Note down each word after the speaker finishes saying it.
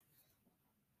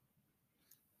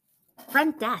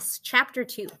Front Desk, Chapter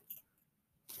 2.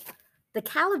 The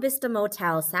Calavista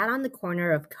Motel sat on the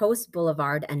corner of Coast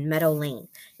Boulevard and Meadow Lane.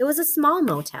 It was a small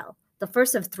motel, the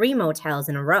first of 3 motels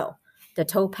in a row. The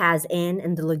Topaz Inn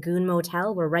and the Lagoon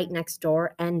Motel were right next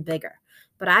door and bigger.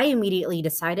 But I immediately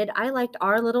decided I liked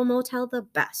our little motel the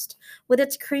best. With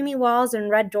its creamy walls and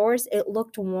red doors, it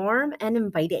looked warm and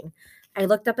inviting. I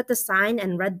looked up at the sign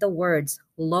and read the words,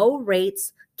 low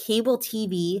rates, cable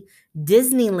TV,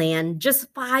 Disneyland,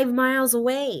 just 5 miles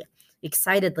away.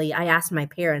 Excitedly, I asked my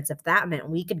parents if that meant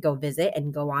we could go visit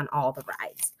and go on all the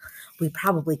rides. We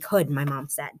probably could, my mom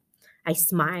said. I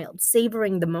smiled,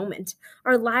 savoring the moment.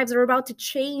 Our lives were about to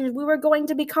change. We were going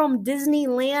to become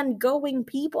Disneyland-going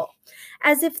people.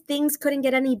 As if things couldn't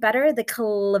get any better, the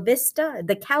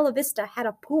Calavista had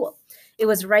a pool. It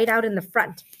was right out in the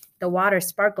front. The water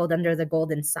sparkled under the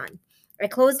golden sun. I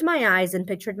closed my eyes and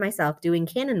pictured myself doing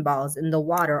cannonballs in the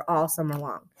water all summer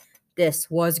long.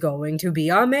 This was going to be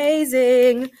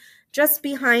amazing. Just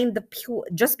behind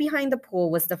the pool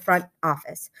was the front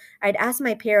office. I'd asked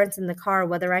my parents in the car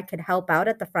whether I could help out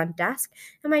at the front desk,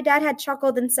 and my dad had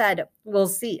chuckled and said, "We'll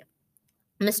see."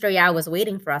 Mr. Yao was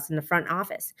waiting for us in the front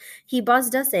office. He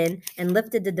buzzed us in and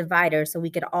lifted the divider so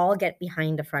we could all get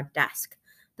behind the front desk.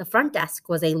 The front desk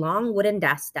was a long wooden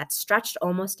desk that stretched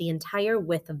almost the entire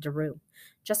width of the room.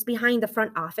 Just behind the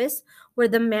front office were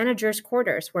the manager's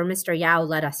quarters, where Mr. Yao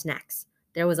led us next.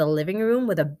 There was a living room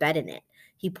with a bed in it.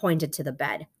 He pointed to the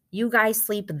bed. "You guys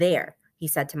sleep there," he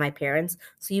said to my parents,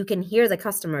 "so you can hear the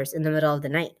customers in the middle of the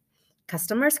night."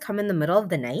 "Customers come in the middle of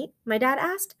the night?" my dad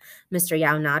asked. Mr.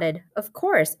 Yao nodded. "Of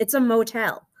course, it's a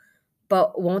motel."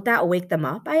 "But won't that wake them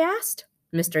up?" I asked.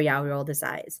 Mr. Yao rolled his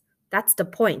eyes. "That's the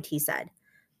point," he said.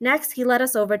 Next, he led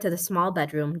us over to the small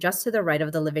bedroom just to the right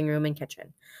of the living room and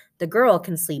kitchen. "The girl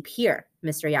can sleep here,"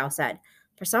 Mr. Yao said.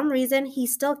 For some reason, he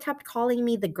still kept calling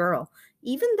me the girl,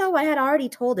 even though I had already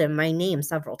told him my name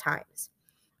several times.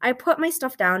 I put my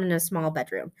stuff down in a small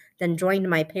bedroom, then joined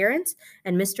my parents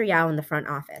and Mr. Yao in the front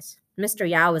office. Mr.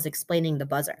 Yao was explaining the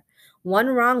buzzer. "One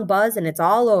wrong buzz and it's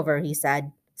all over," he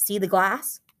said. "See the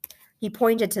glass?" He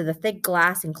pointed to the thick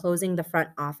glass enclosing the front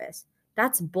office.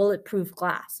 "That's bulletproof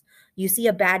glass. You see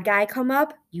a bad guy come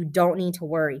up, you don't need to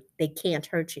worry. They can't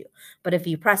hurt you. But if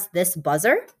you press this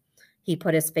buzzer," he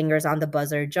put his fingers on the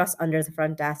buzzer just under the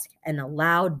front desk, and a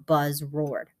loud buzz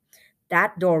roared.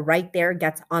 "That door right there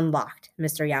gets unlocked,"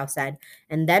 Mr. Yao said.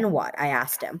 "And then what?" I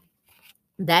asked him.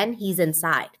 "Then he's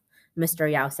inside,"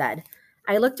 Mr. Yao said.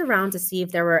 I looked around to see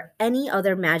if there were any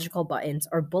other magical buttons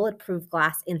or bulletproof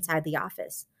glass inside the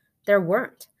office. There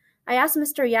weren't. I asked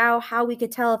Mr. Yao how we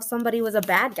could tell if somebody was a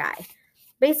bad guy.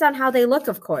 "Based on how they look,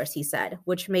 of course," he said,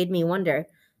 which made me wonder,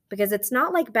 because it's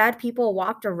not like bad people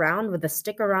walked around with a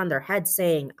sticker on their head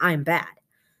saying, "I'm bad."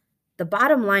 "The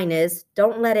bottom line is,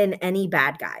 don't let in any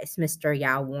bad guys," Mr.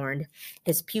 Yao warned.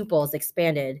 His pupils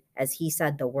expanded as he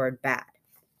said the word bad.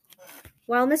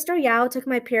 While Mr. Yao took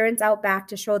my parents out back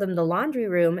to show them the laundry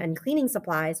room and cleaning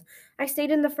supplies, I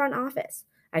stayed in the front office.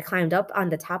 I climbed up on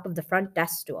the top of the front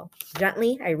desk stool.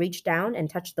 Gently, I reached down and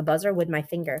touched the buzzer with my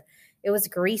finger. It was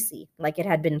greasy, like it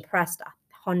had been pressed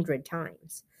 100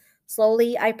 times.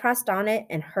 Slowly, I pressed on it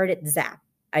and heard it zap.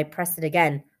 I pressed it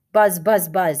again. Buzz, buzz,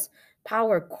 buzz.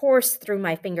 Power coursed through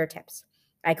my fingertips.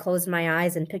 I closed my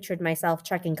eyes and pictured myself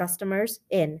checking customers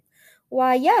in.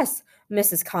 "Why, yes,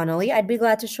 Mrs. Connolly, I'd be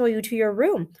glad to show you to your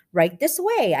room. Right this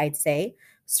way," I'd say.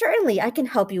 "Certainly, I can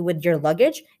help you with your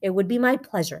luggage. It would be my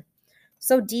pleasure."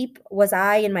 So deep was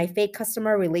I in my fake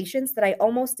customer relations that I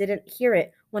almost didn't hear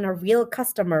it when a real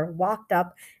customer walked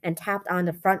up and tapped on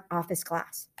the front office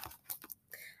glass.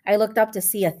 I looked up to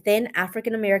see a thin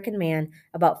African-American man,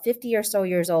 about 50 or so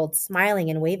years old, smiling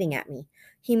and waving at me.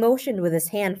 He motioned with his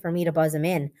hand for me to buzz him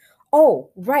in. "Oh,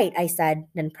 right," I said,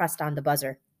 then pressed on the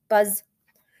buzzer. Buzz.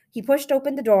 He pushed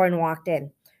open the door and walked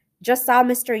in. "Just saw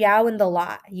Mr. Yao in the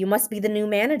lot. You must be the new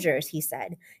managers," he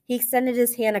said. He extended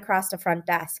his hand across the front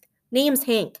desk. "Name's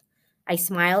Hank." I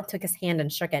smiled, took his hand,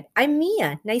 and shook it. "I'm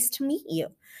Mia. Nice to meet you."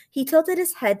 He tilted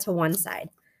his head to one side.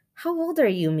 "How old are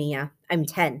you, Mia?" "I'm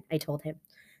 10, I told him.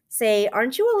 "Say,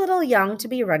 aren't you a little young to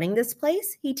be running this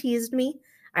place?" he teased me.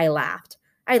 I laughed.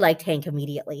 I liked Hank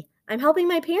immediately. "I'm helping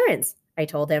my parents," I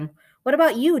told him. "What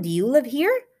about you? Do you live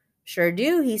here?" "Sure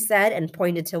do," he said, and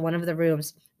pointed to one of the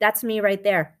rooms. "That's me right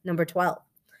there, number 12.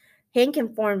 Hank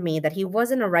informed me that he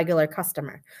wasn't a regular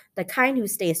customer, the kind who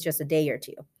stays just a day or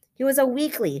two. He was a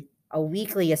weekly. A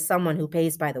weekly is someone who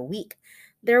pays by the week.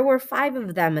 There were 5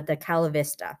 of them at the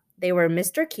Calavista. They were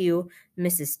Mr. Q,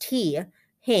 Mrs. T,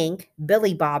 Hank,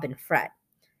 Billy Bob, and Fred.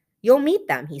 "You'll meet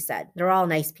them," he said. "They're all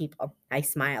nice people." I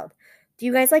smiled. "Do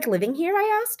you guys like living here?"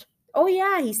 I asked. "Oh,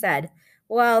 yeah," he said.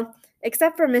 "Well,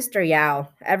 Except for Mr. Yao.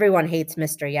 Everyone hates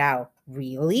Mr. Yao.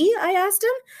 Really? I asked him.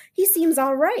 He seems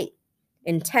all right.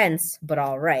 Intense, but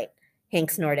all right.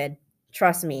 Hank snorted.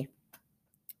 Trust me,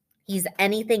 he's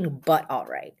anything but all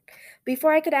right.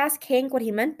 Before I could ask Hank what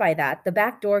he meant by that, the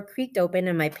back door creaked open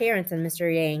and my parents and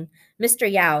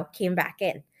Mr. Yao came back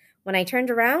in. When I turned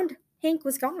around, Hank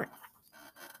was gone.